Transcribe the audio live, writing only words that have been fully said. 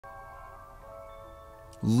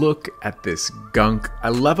Look at this gunk. I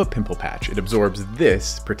love a pimple patch. It absorbs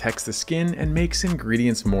this, protects the skin, and makes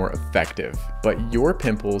ingredients more effective. But your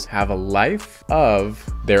pimples have a life of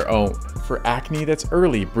their own. For acne that's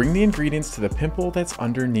early, bring the ingredients to the pimple that's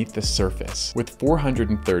underneath the surface. With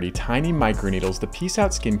 430 tiny microneedles, the Peace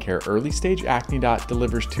Out Skincare Early Stage Acne Dot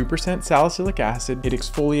delivers 2% salicylic acid, it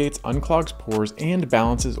exfoliates, unclogs pores, and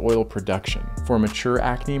balances oil production. For mature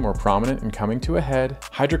acne more prominent and coming to a head,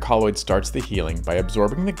 hydrocolloid starts the healing by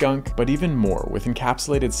absorbing the gunk, but even more with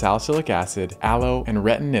encapsulated salicylic acid, aloe, and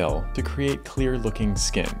retinol to create clear-looking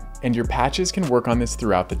skin. And your patches can work on this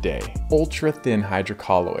throughout the day. Ultra thin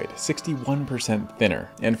hydrocolloid, 61%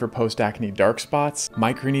 thinner. And for post-acne dark spots,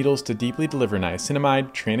 microneedles to deeply deliver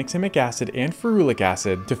niacinamide, tranexamic acid, and ferulic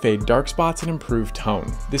acid to fade dark spots and improve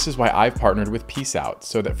tone. This is why I've partnered with Peace Out,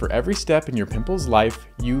 so that for every step in your pimple's life,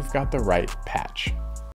 you've got the right patch.